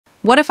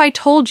What if I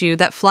told you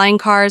that flying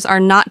cars are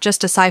not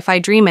just a sci-fi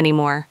dream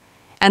anymore,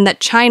 and that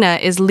China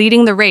is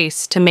leading the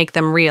race to make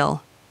them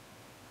real?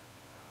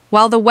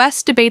 While the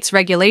West debates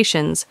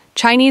regulations,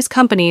 Chinese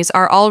companies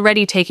are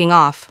already taking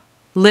off,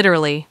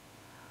 literally.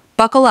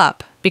 Buckle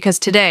up, because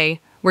today,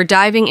 we're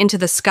diving into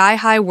the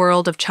sky-high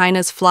world of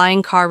China's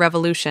flying car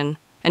revolution,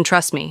 and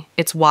trust me,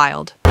 it's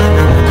wild.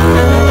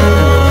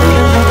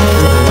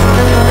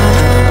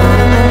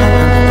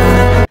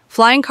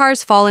 Flying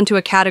cars fall into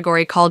a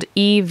category called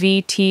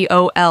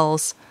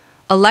eVTOLs,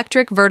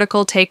 electric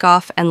vertical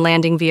takeoff and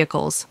landing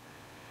vehicles.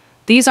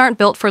 These aren't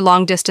built for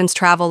long-distance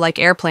travel like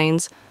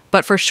airplanes,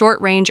 but for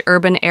short-range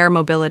urban air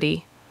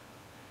mobility.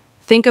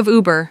 Think of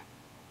Uber,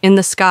 in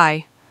the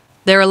sky.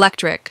 They're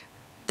electric,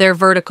 they're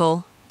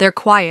vertical, they're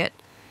quiet,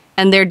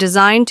 and they're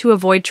designed to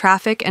avoid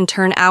traffic and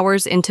turn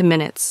hours into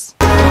minutes.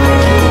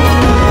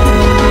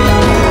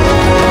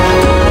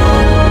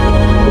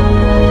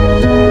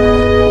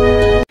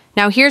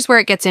 Now here's where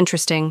it gets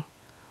interesting.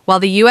 While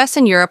the US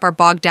and Europe are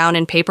bogged down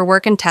in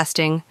paperwork and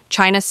testing,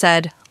 China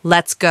said,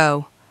 "Let's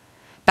go."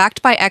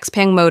 Backed by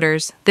XPeng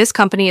Motors, this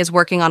company is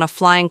working on a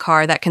flying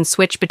car that can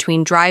switch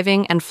between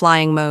driving and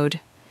flying mode.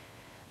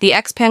 The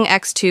XPeng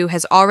X2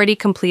 has already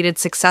completed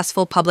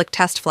successful public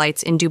test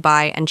flights in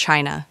Dubai and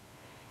China.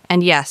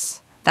 And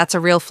yes, that's a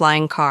real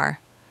flying car.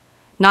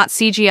 Not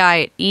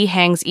CGI,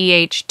 EHang's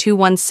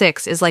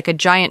EH216 is like a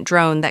giant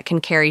drone that can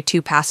carry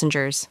 2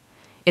 passengers.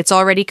 It's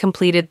already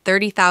completed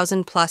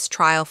 30,000-plus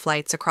trial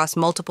flights across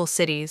multiple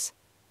cities.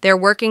 They're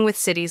working with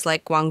cities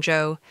like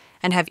Guangzhou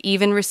and have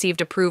even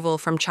received approval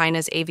from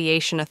China's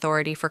Aviation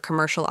Authority for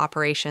commercial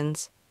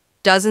operations.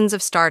 Dozens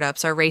of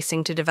startups are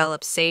racing to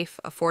develop safe,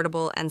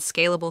 affordable, and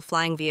scalable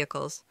flying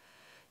vehicles.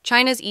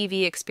 China's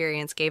EV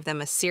experience gave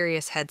them a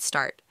serious head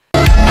start.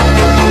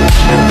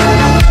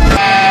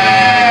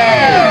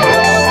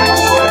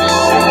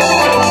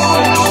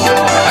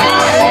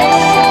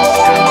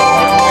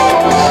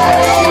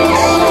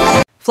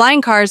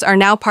 Flying cars are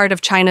now part of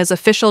China's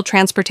official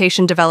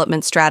transportation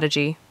development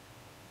strategy.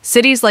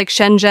 Cities like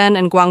Shenzhen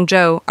and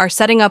Guangzhou are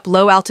setting up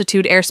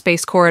low-altitude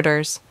airspace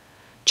corridors.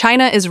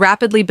 China is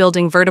rapidly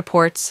building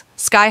vertiports,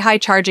 sky-high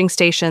charging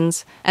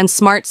stations, and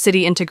smart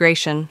city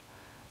integration.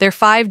 Their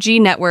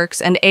 5G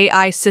networks and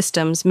AI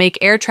systems make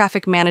air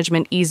traffic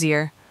management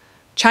easier.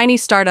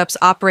 Chinese startups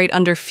operate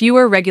under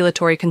fewer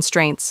regulatory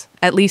constraints,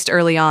 at least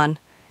early on.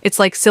 It's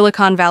like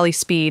Silicon Valley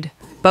speed,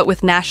 but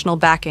with national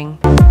backing.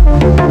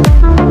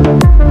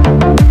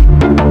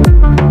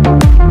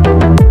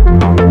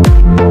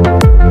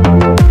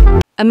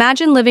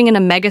 Imagine living in a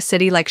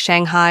mega-city like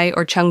Shanghai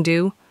or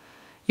Chengdu.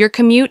 Your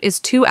commute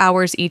is 2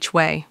 hours each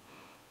way.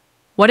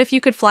 What if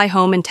you could fly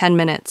home in 10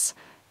 minutes?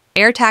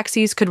 Air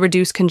taxis could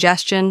reduce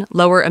congestion,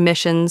 lower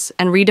emissions,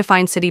 and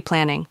redefine city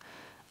planning.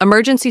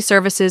 Emergency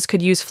services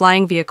could use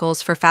flying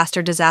vehicles for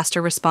faster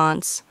disaster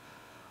response.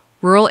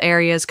 Rural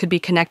areas could be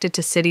connected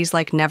to cities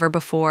like never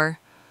before.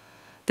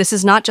 This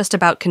is not just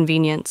about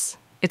convenience.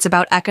 It's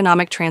about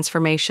economic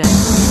transformation.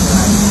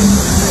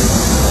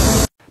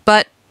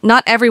 But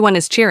not everyone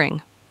is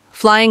cheering.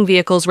 Flying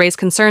vehicles raise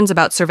concerns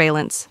about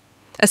surveillance,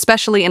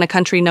 especially in a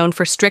country known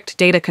for strict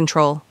data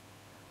control.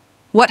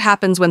 What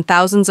happens when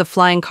thousands of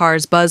flying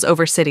cars buzz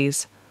over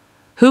cities?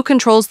 Who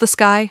controls the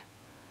sky?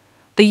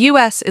 The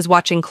US is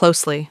watching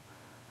closely.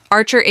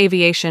 Archer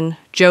Aviation,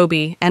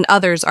 Joby, and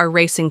others are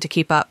racing to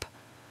keep up.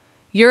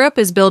 Europe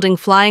is building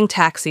flying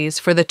taxis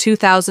for the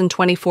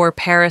 2024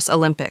 Paris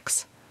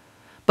Olympics.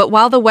 But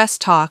while the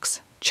West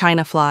talks,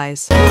 China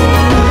flies.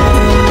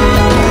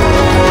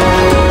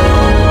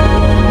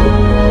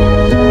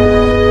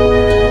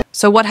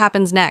 So what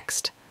happens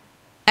next?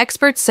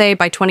 Experts say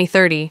by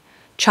 2030,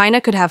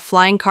 China could have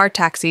flying car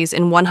taxis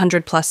in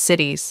 100-plus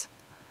cities.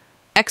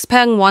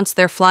 XPeng wants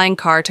their flying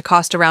car to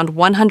cost around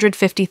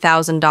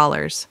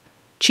 $150,000,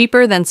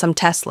 cheaper than some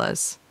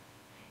Teslas.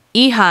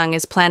 EHang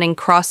is planning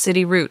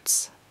cross-city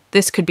routes.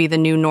 This could be the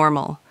new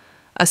normal.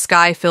 A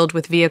sky filled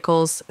with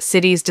vehicles,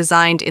 cities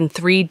designed in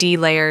 3D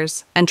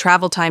layers, and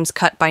travel times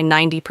cut by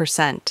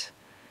 90%.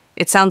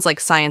 It sounds like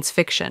science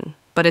fiction,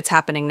 but it's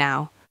happening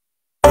now.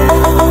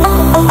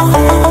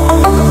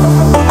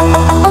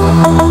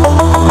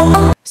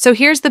 So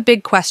here's the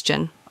big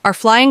question. Are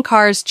flying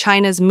cars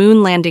China's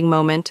moon landing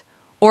moment,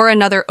 or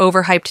another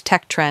overhyped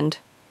tech trend?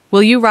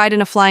 Will you ride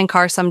in a flying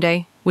car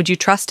someday? Would you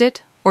trust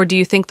it, or do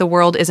you think the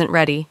world isn't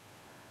ready?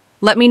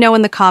 Let me know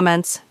in the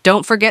comments.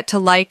 Don't forget to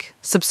like,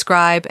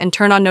 subscribe, and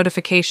turn on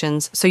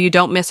notifications so you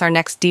don't miss our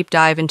next deep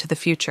dive into the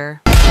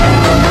future.